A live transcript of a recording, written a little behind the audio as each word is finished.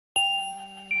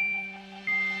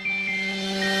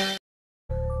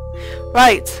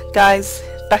Right, guys,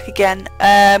 back again.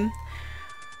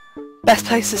 Best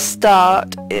place to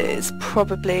start is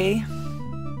probably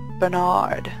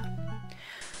Bernard.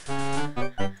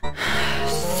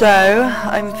 So,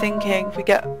 I'm thinking if we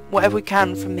get whatever we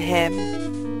can from him,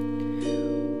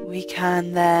 we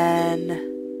can then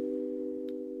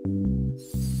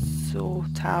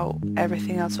sort out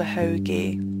everything else for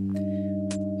Hoagie.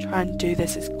 Try and do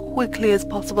this as quickly as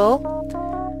possible.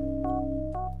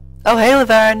 Oh, hey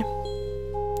Laverne!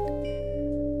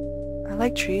 I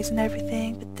like trees and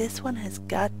everything, but this one has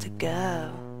got to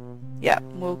go. Yeah,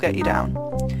 we'll get you down.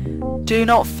 Do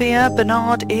not fear,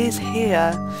 Bernard is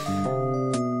here.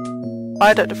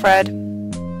 Bye, Dr. Fred.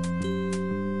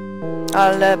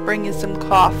 I'll bring you some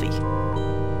coffee.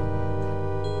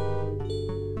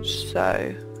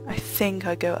 So, I think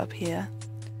I go up here.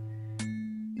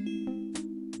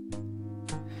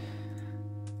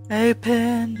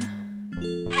 Open.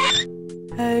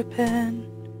 Open.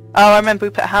 Oh, I remember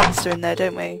we put a hamster in there,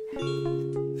 don't we?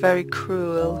 Very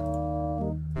cruel.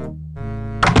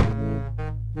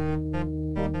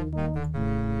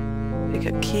 Pick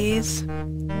up keys.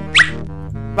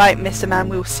 Right, Mr. Man,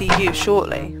 we'll see you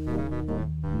shortly.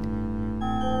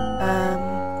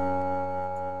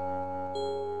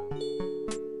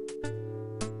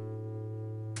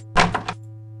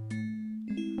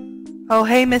 Oh,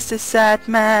 hey, Mr. Sad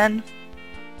Man.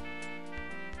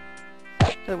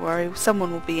 Don't worry,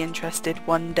 someone will be interested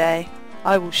one day.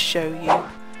 I will show you.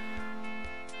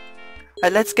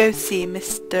 Right, let's go see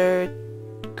Mr.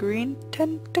 Green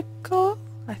Tentacle.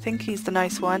 I think he's the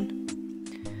nice one.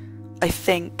 I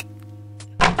think.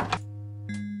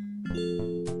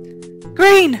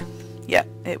 Green! Yeah,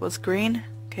 it was green.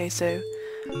 Okay, so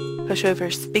push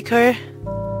over speaker.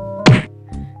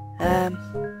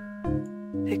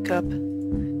 Pick up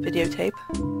videotape.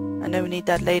 I know we need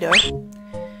that later.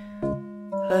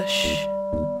 Push.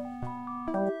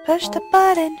 Push the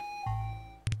button.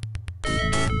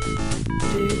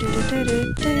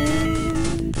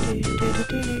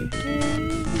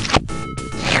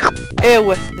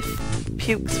 Ew, the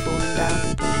puke's falling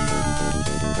down.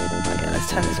 Oh yeah, let's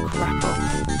turn this crap off.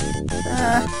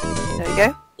 There we go.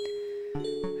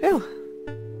 Whew.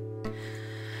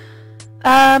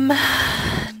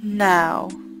 Now,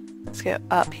 let's go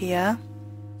up here.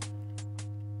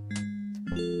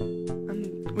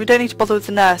 We don't need to bother with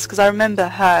the nurse, because I remember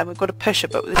her, and we've got to push her,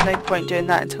 but there's no point doing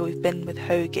that until we've been with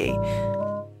Hoagie.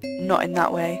 Not in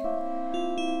that way.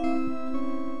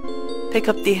 Pick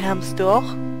up the hamster.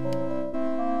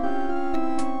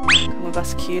 Come with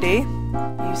us, cutie.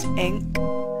 Use ink.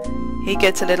 He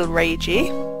gets a little ragey.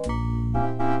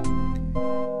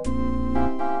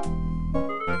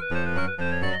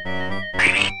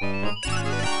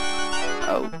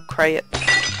 Oh, cray it.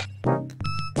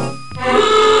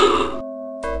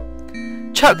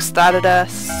 Chucks that at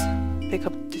us. Pick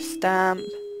up the stamp.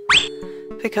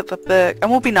 Pick up the book. And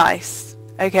we'll be nice.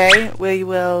 Okay? We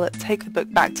will take the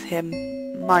book back to him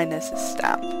minus a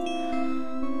stamp.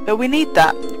 But we need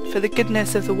that for the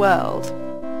goodness of the world.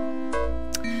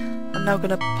 I'm now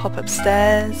gonna pop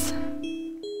upstairs.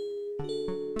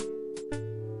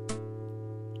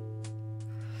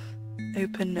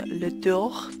 Open le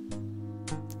door.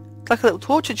 It's like a little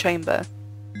torture chamber.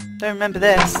 Don't remember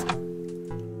this.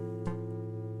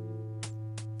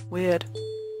 Weird.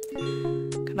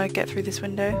 Can I get through this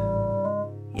window?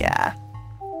 Yeah.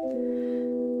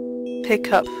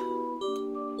 Pick up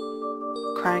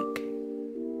crank.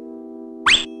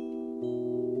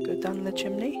 Go down the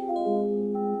chimney.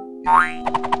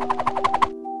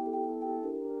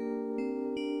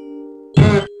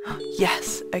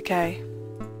 Yes, okay.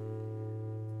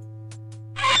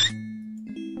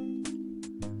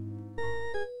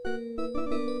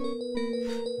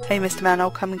 Hey Mr. Man, I'll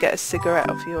come and get a cigarette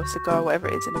off you, or cigar, whatever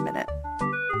it is, in a minute.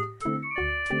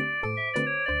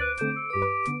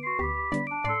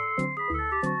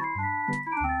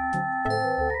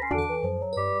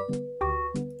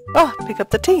 Oh, pick up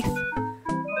the teeth.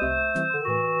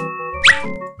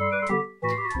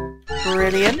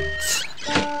 Brilliant.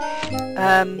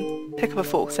 Pick up a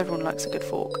fork, 'cause everyone likes a good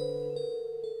fork.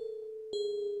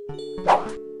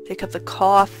 Pick up the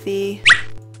coffee.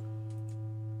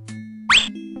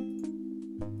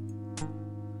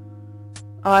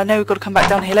 Oh, I know we've got to come back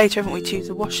down here later, haven't we, to use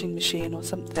a washing machine or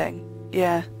something.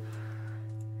 Yeah.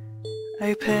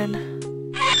 Open.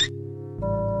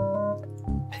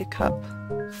 Pick up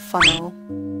funnel.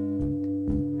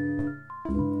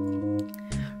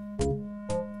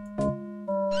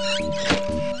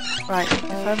 Right, if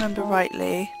I remember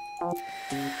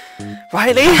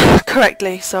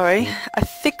correctly, sorry. I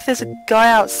think there's a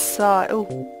guy outside. Oh,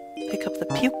 pick up the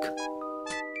puke.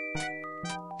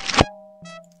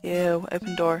 Ew,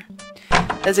 open door.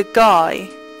 There's a guy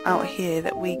out here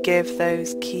that we give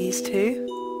those keys to.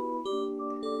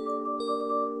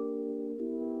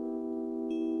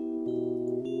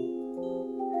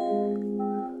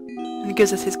 And he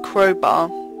gives us his crowbar.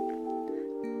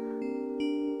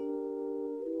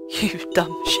 You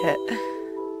dumb shit.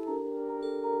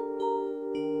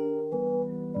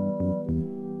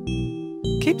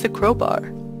 Keep the crowbar.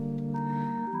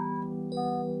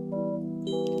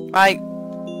 Right.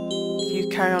 You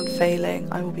carry on failing.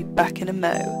 I will be back in a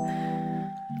mo.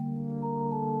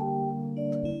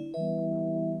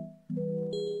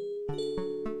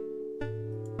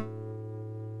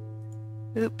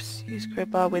 Oops. Use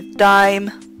crowbar with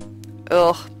dime.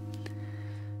 Ugh.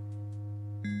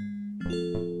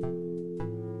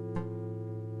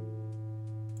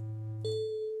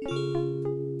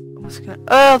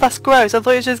 Oh, that's gross. I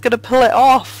thought he was just gonna pull it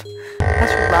off.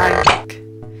 That's rank.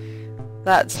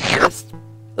 That's just...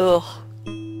 ugh.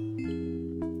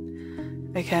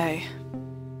 Okay.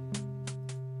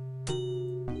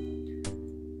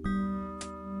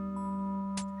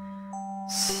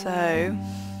 So...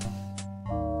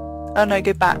 oh no,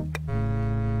 go back.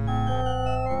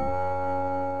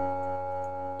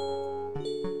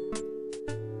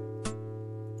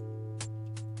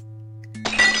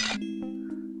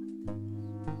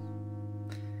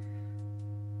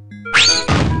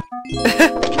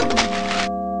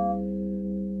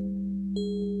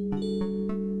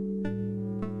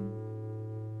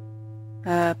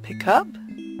 Pick up?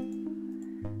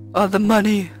 Oh, the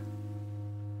money!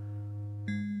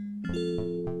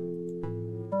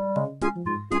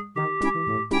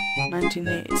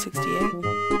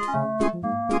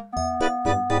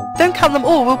 $19.68. Don't count them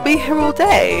all, we'll be here all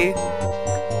day!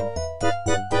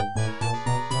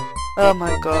 Oh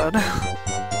my god.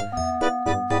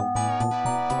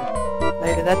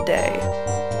 Later that day.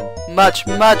 Much,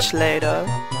 much later.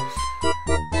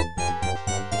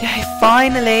 Yay,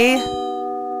 finally!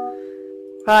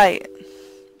 Right.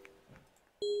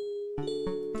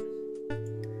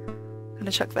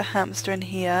 Gonna chuck the hamster in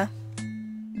here.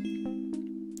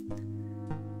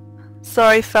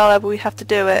 Sorry fella, but we have to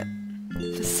do it.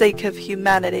 For the sake of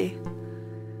humanity.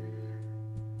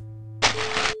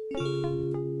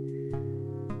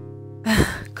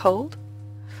 Cold?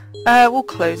 We'll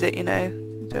close it, you know.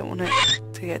 Don't want it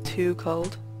to get too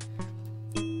cold.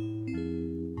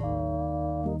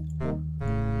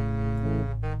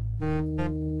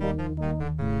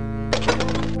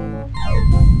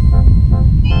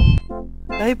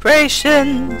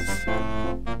 Vibrations!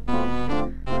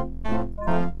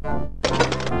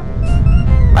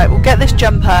 Right, we'll get this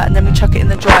jumper and then we chuck it in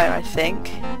the dryer, I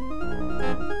think.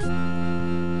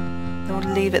 Then we'll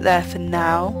leave it there for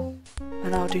now.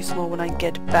 And I'll do some more when I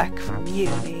get back from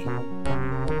uni.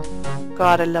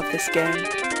 God, I love this game.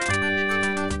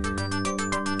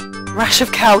 Rash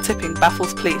of cow tipping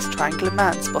baffles police. Triangular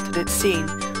man spotted at scene.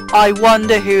 I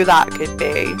wonder who that could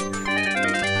be.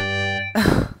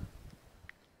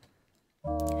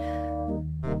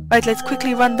 Right, let's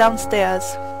quickly run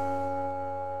downstairs.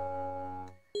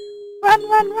 Run,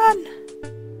 run, run!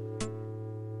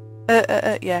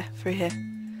 Yeah, through here.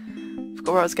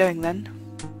 Forgot where I was going then.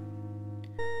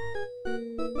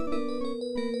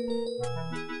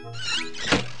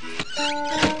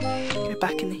 Go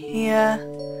back in here.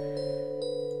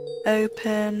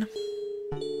 Open.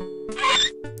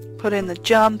 Put in the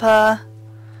jumper.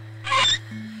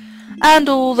 And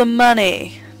all the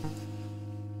money.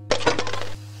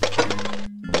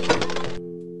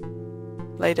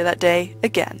 Later that day,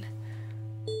 again.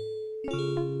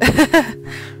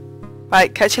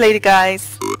 Right, catch you later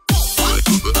guys.